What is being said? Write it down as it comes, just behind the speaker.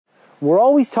We're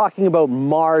always talking about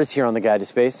Mars here on the Guide to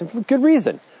Space, and for good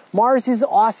reason. Mars is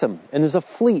awesome, and there's a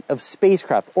fleet of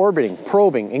spacecraft orbiting,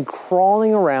 probing, and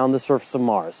crawling around the surface of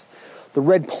Mars. The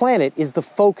red planet is the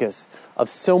focus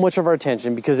of so much of our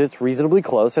attention because it's reasonably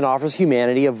close and offers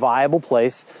humanity a viable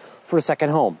place for a second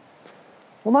home.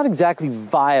 Well, not exactly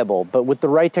viable, but with the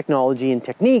right technology and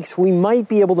techniques, we might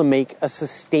be able to make a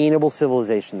sustainable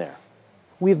civilization there.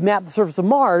 We have mapped the surface of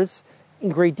Mars in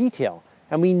great detail,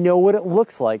 and we know what it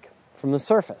looks like from the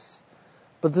surface.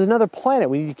 But there's another planet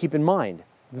we need to keep in mind,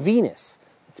 Venus.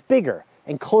 It's bigger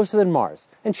and closer than Mars.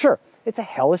 And sure, it's a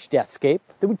hellish deathscape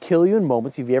that would kill you in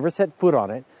moments if you ever set foot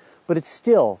on it, but it's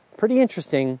still pretty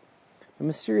interesting and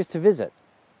mysterious to visit.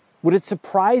 Would it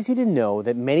surprise you to know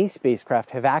that many spacecraft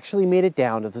have actually made it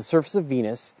down to the surface of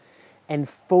Venus and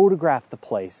photographed the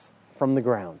place from the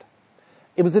ground?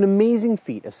 It was an amazing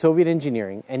feat of Soviet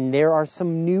engineering, and there are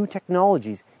some new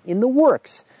technologies in the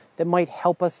works that might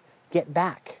help us get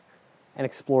back and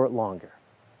explore it longer.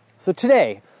 So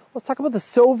today, let's talk about the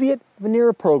Soviet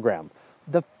Venera program,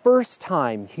 the first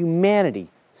time humanity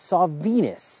saw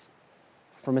Venus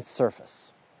from its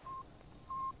surface.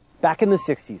 Back in the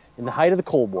 60s, in the height of the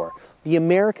Cold War, the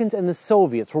Americans and the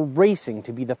Soviets were racing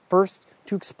to be the first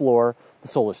to explore the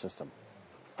solar system.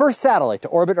 First satellite to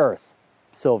orbit Earth,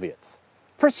 Soviets.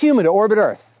 First human to orbit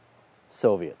Earth,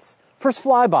 Soviets. First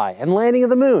flyby and landing of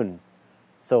the moon,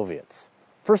 Soviets.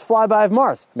 First flyby of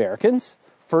Mars, Americans.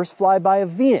 First flyby of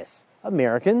Venus,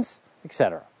 Americans,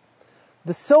 etc.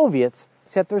 The Soviets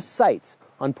set their sights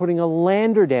on putting a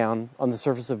lander down on the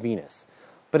surface of Venus.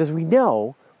 But as we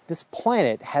know, this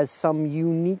planet has some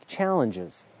unique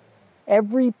challenges.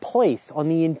 Every place on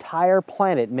the entire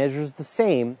planet measures the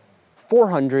same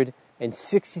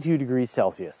 462 degrees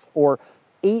Celsius, or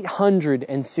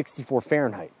 864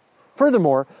 Fahrenheit.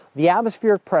 Furthermore, the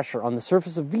atmospheric pressure on the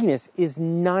surface of Venus is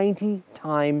 90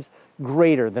 times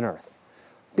greater than Earth.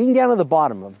 Being down at the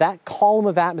bottom of that column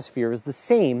of atmosphere is the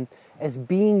same as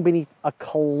being beneath a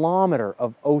kilometer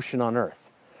of ocean on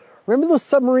Earth. Remember those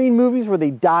submarine movies where they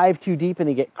dive too deep and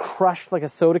they get crushed like a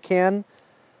soda can?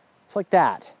 It's like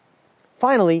that.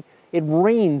 Finally, it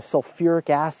rains sulfuric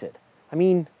acid. I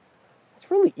mean,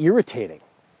 it's really irritating.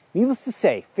 Needless to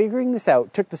say, figuring this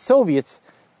out took the Soviets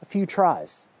a few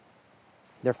tries.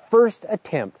 Their first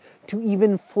attempt to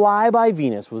even fly by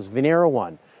Venus was Venera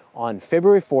 1 on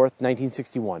February 4th,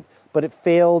 1961, but it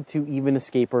failed to even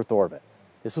escape Earth orbit.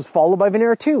 This was followed by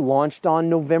Venera 2, launched on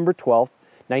November 12th,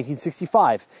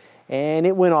 1965, and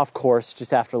it went off course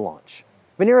just after launch.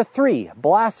 Venera 3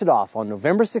 blasted off on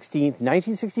November 16th,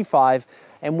 1965,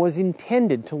 and was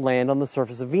intended to land on the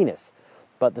surface of Venus,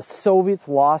 but the Soviets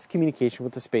lost communication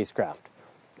with the spacecraft.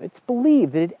 It's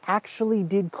believed that it actually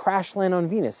did crash land on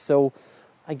Venus, so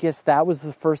I guess that was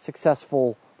the first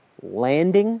successful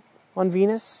landing on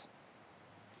Venus.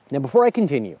 Now, before I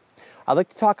continue, I'd like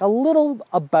to talk a little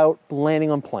about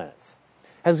landing on planets.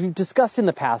 As we've discussed in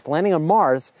the past, landing on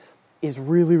Mars is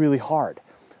really, really hard.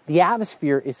 The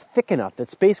atmosphere is thick enough that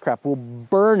spacecraft will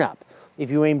burn up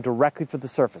if you aim directly for the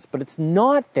surface, but it's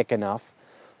not thick enough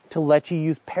to let you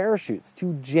use parachutes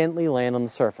to gently land on the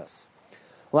surface.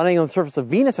 Landing on the surface of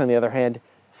Venus, on the other hand,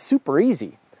 is super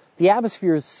easy. The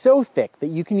atmosphere is so thick that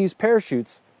you can use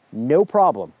parachutes, no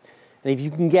problem. And if you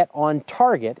can get on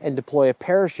target and deploy a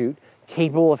parachute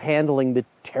capable of handling the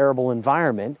terrible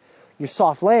environment, your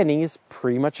soft landing is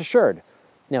pretty much assured.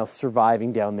 Now,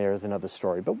 surviving down there is another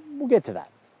story, but we'll get to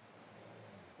that.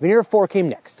 Venera 4 came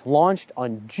next, launched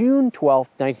on June 12,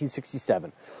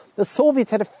 1967. The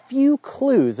Soviets had a few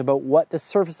clues about what the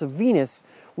surface of Venus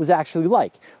was actually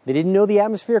like. They didn't know the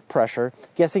atmospheric pressure,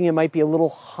 guessing it might be a little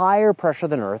higher pressure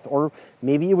than Earth, or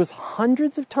maybe it was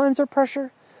hundreds of times our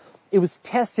pressure. It was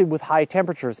tested with high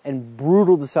temperatures and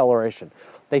brutal deceleration.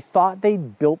 They thought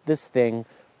they'd built this thing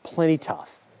plenty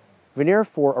tough. Venera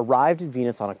 4 arrived at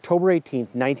Venus on October 18,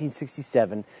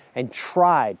 1967, and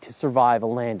tried to survive a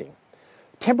landing.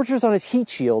 Temperatures on its heat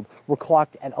shield were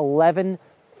clocked at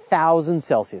 11,000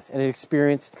 Celsius, and it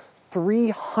experienced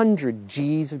 300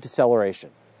 Gs of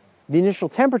deceleration. The initial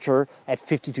temperature at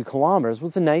 52 kilometers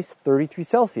was a nice 33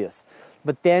 Celsius,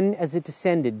 but then as it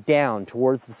descended down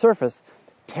towards the surface,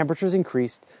 temperatures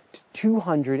increased to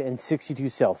 262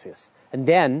 Celsius. And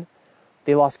then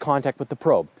they lost contact with the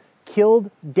probe,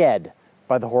 killed dead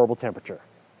by the horrible temperature.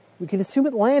 We can assume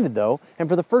it landed, though, and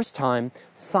for the first time,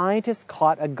 scientists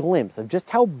caught a glimpse of just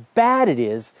how bad it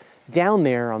is down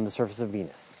there on the surface of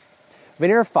Venus.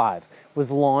 Venera 5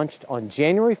 was launched on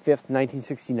January 5th,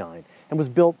 1969, and was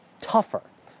built tougher,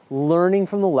 learning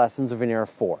from the lessons of Venera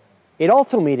 4. It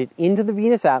also made it into the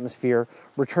Venus atmosphere,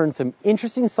 returned some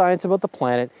interesting science about the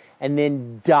planet, and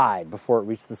then died before it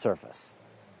reached the surface.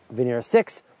 Venera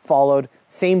 6 followed,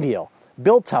 same deal.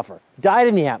 Built tougher, died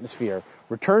in the atmosphere,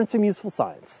 returned some useful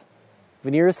science.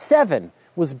 Venera 7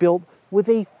 was built with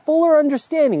a fuller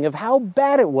understanding of how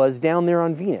bad it was down there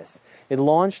on Venus. It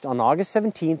launched on August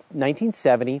 17,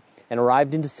 1970, and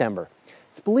arrived in December.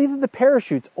 It's believed that the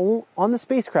parachutes on the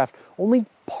spacecraft only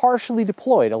partially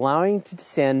deployed, allowing it to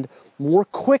descend more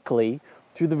quickly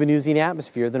through the Venusian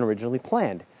atmosphere than originally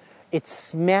planned. It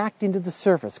smacked into the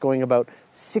surface, going about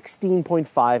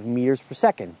 16.5 meters per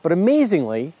second. But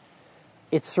amazingly,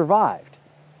 it survived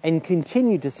and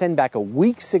continued to send back a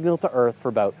weak signal to Earth for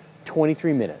about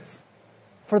 23 minutes.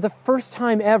 For the first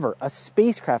time ever, a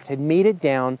spacecraft had made it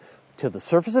down to the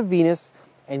surface of Venus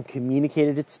and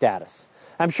communicated its status.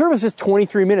 I'm sure it was just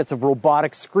 23 minutes of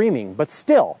robotic screaming, but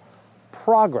still,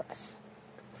 progress.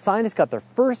 Scientists got their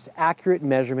first accurate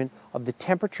measurement of the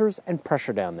temperatures and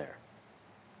pressure down there.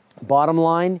 Bottom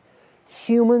line,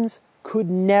 humans could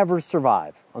never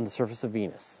survive on the surface of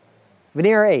Venus.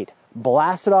 Venera 8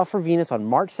 blasted off for Venus on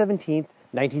March 17,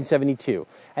 1972,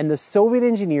 and the Soviet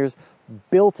engineers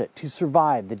built it to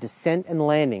survive the descent and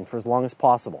landing for as long as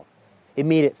possible. It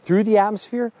made it through the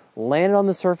atmosphere, landed on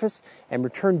the surface, and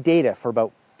returned data for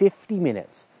about 50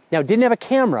 minutes. Now, it didn't have a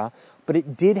camera, but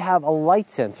it did have a light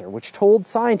sensor, which told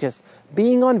scientists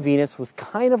being on Venus was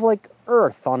kind of like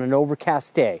Earth on an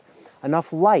overcast day.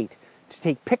 Enough light to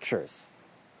take pictures.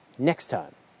 Next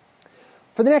time.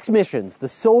 For the next missions, the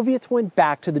Soviets went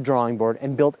back to the drawing board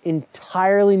and built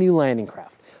entirely new landing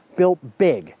craft. Built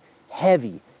big,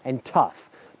 heavy, and tough.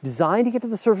 Designed to get to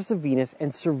the surface of Venus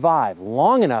and survive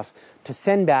long enough to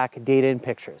send back data and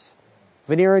pictures.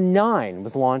 Venera 9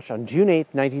 was launched on June 8,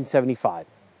 1975.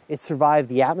 It survived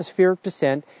the atmospheric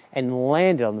descent and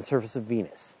landed on the surface of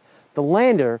Venus. The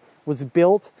lander was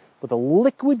built with a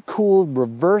liquid-cooled,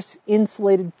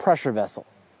 reverse-insulated pressure vessel,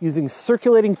 using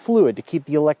circulating fluid to keep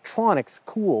the electronics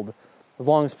cooled as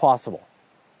long as possible.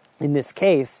 In this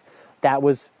case, that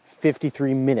was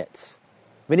 53 minutes.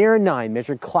 Venera 9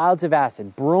 measured clouds of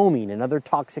acid, bromine, and other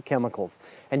toxic chemicals,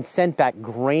 and sent back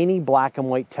grainy black and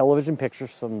white television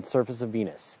pictures from the surface of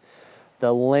Venus.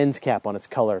 The lens cap on its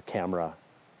color camera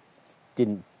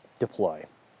didn't deploy.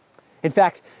 In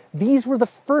fact, these were the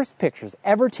first pictures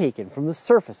ever taken from the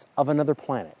surface of another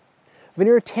planet.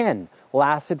 Venera 10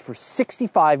 lasted for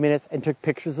 65 minutes and took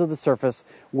pictures of the surface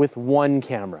with one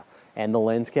camera, and the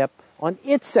lens cap on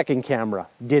its second camera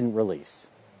didn't release.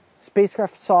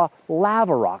 Spacecraft saw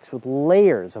lava rocks with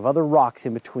layers of other rocks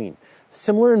in between,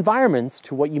 similar environments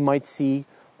to what you might see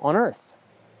on Earth.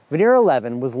 Venera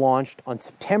 11 was launched on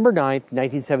September 9,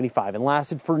 1975, and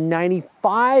lasted for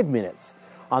 95 minutes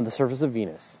on the surface of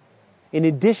Venus. In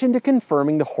addition to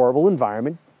confirming the horrible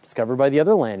environment discovered by the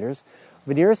other landers,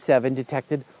 Venera 7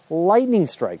 detected lightning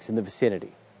strikes in the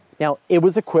vicinity. Now, it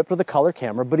was equipped with a color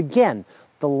camera, but again,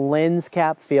 the lens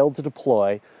cap failed to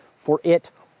deploy for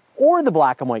it or the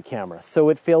black and white camera, so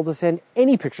it failed to send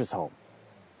any pictures home.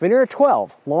 Venera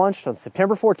 12 launched on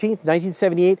September 14,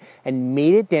 1978, and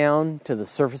made it down to the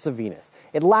surface of Venus.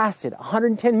 It lasted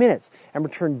 110 minutes and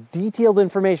returned detailed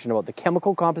information about the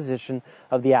chemical composition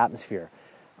of the atmosphere.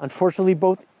 Unfortunately,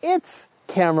 both its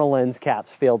camera lens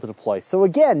caps failed to deploy, so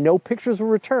again, no pictures were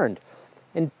returned.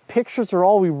 And pictures are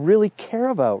all we really care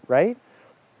about, right?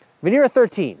 Venera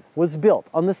 13 was built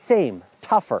on the same,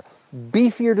 tougher,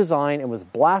 beefier design and was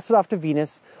blasted off to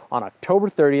Venus on October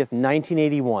 30th,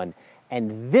 1981.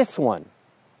 And this one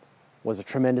was a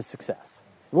tremendous success.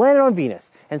 It landed on Venus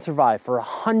and survived for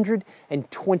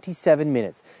 127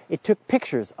 minutes. It took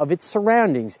pictures of its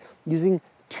surroundings using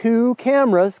two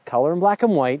cameras, color and black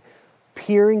and white,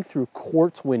 peering through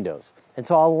quartz windows, and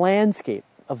saw a landscape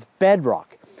of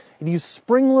bedrock. It used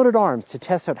spring-loaded arms to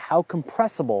test out how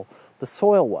compressible the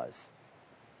soil was.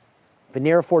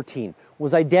 Venera 14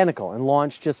 was identical and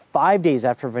launched just 5 days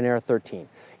after Venera 13.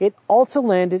 It also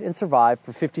landed and survived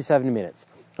for 57 minutes.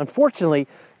 Unfortunately,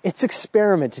 its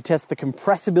experiment to test the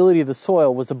compressibility of the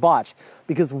soil was a botch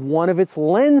because one of its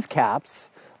lens caps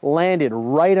landed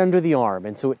right under the arm,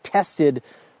 and so it tested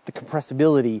the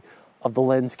compressibility of the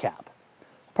lens cap.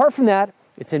 Apart from that,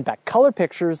 it sent back color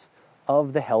pictures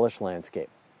of the hellish landscape.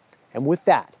 And with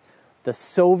that, the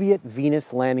Soviet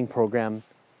Venus landing program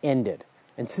ended.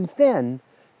 And since then,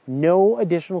 no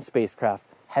additional spacecraft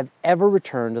have ever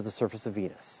returned to the surface of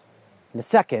Venus. In a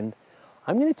second,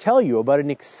 I'm going to tell you about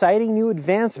an exciting new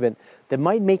advancement that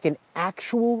might make an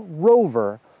actual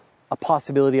rover a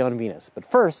possibility on Venus.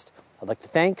 But first, I'd like to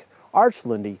thank Arch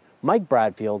Lundy, Mike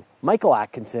Bradfield, Michael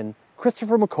Atkinson,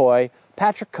 Christopher McCoy,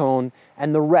 Patrick Cohn,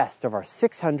 and the rest of our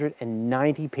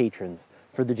 690 patrons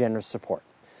for the generous support.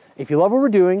 If you love what we're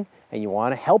doing and you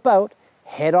want to help out,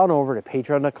 head on over to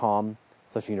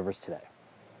patreon.com/universetoday.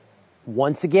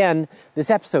 Once again, this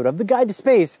episode of The Guide to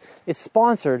Space is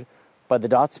sponsored by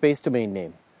the .space domain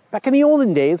name. Back in the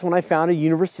olden days, when I founded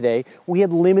Universe Today, we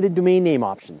had limited domain name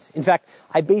options. In fact,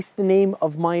 I based the name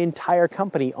of my entire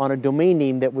company on a domain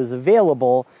name that was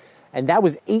available, and that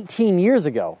was 18 years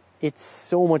ago. It's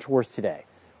so much worse today.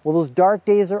 Well, those dark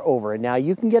days are over, and now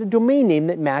you can get a domain name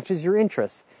that matches your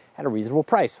interests at a reasonable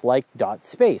price, like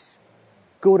 .space.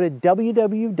 Go to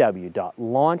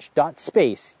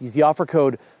www.launch.space, use the offer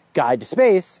code Guide to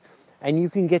Space, and you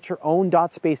can get your own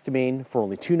 .space domain for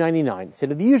only $2.99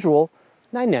 instead of the usual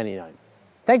 $9.99.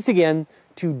 Thanks again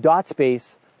to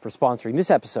 .space for sponsoring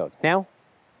this episode. Now,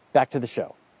 back to the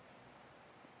show.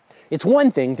 It's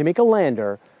one thing to make a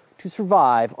lander to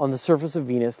survive on the surface of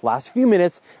Venus, last a few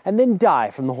minutes, and then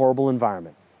die from the horrible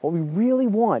environment. What we really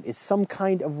want is some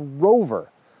kind of rover,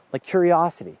 like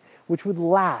Curiosity, which would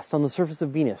last on the surface of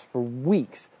Venus for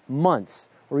weeks, months,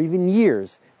 or even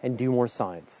years and do more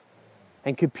science.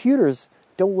 And computers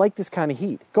don't like this kind of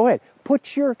heat. Go ahead,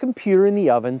 put your computer in the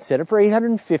oven, set it for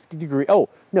 850 degrees. Oh,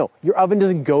 no, your oven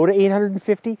doesn't go to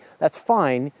 850? That's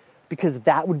fine, because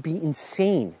that would be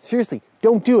insane. Seriously,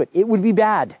 don't do it. It would be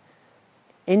bad.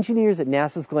 Engineers at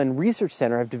NASA's Glenn Research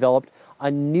Center have developed a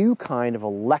new kind of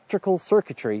electrical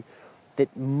circuitry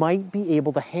that might be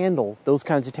able to handle those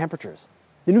kinds of temperatures.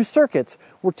 The new circuits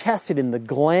were tested in the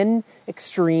Glenn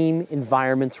Extreme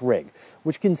Environments rig,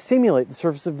 which can simulate the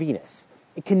surface of Venus.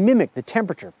 It can mimic the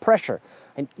temperature, pressure,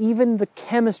 and even the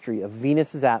chemistry of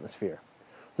Venus's atmosphere.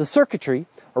 The circuitry,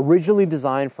 originally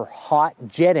designed for hot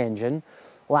jet engine,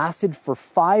 lasted for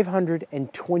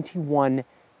 521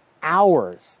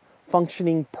 hours,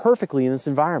 functioning perfectly in this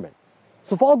environment.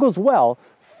 So if all goes well,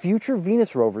 future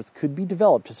Venus rovers could be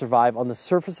developed to survive on the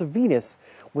surface of Venus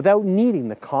without needing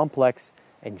the complex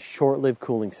and short-lived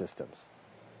cooling systems.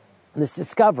 And this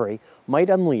discovery might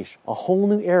unleash a whole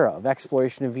new era of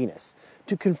exploration of Venus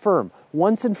to confirm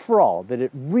once and for all that it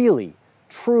really,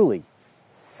 truly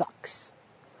sucks.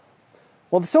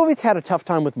 While the Soviets had a tough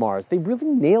time with Mars, they really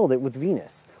nailed it with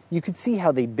Venus. You could see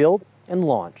how they built and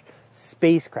launched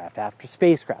spacecraft after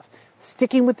spacecraft,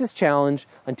 sticking with this challenge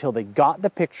until they got the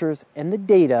pictures and the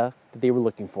data that they were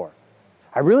looking for.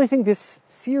 I really think this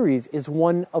series is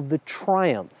one of the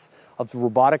triumphs of the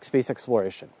robotic space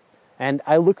exploration, and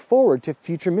I look forward to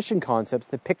future mission concepts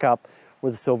that pick up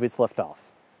where the Soviets left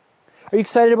off. Are you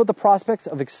excited about the prospects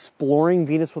of exploring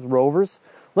Venus with rovers?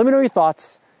 Let me know your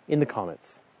thoughts in the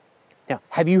comments. Now,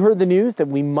 have you heard the news that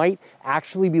we might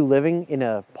actually be living in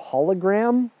a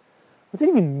hologram? What does that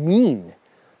even mean?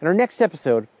 In our next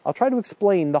episode, I'll try to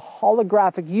explain the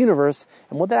holographic universe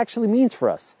and what that actually means for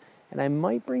us, and I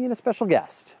might bring in a special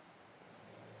guest.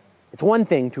 It's one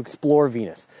thing to explore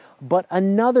Venus, but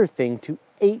another thing to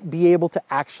be able to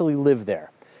actually live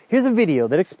there. Here's a video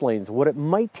that explains what it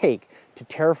might take to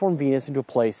terraform Venus into a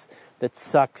place that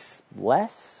sucks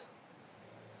less.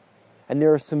 And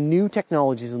there are some new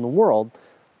technologies in the world.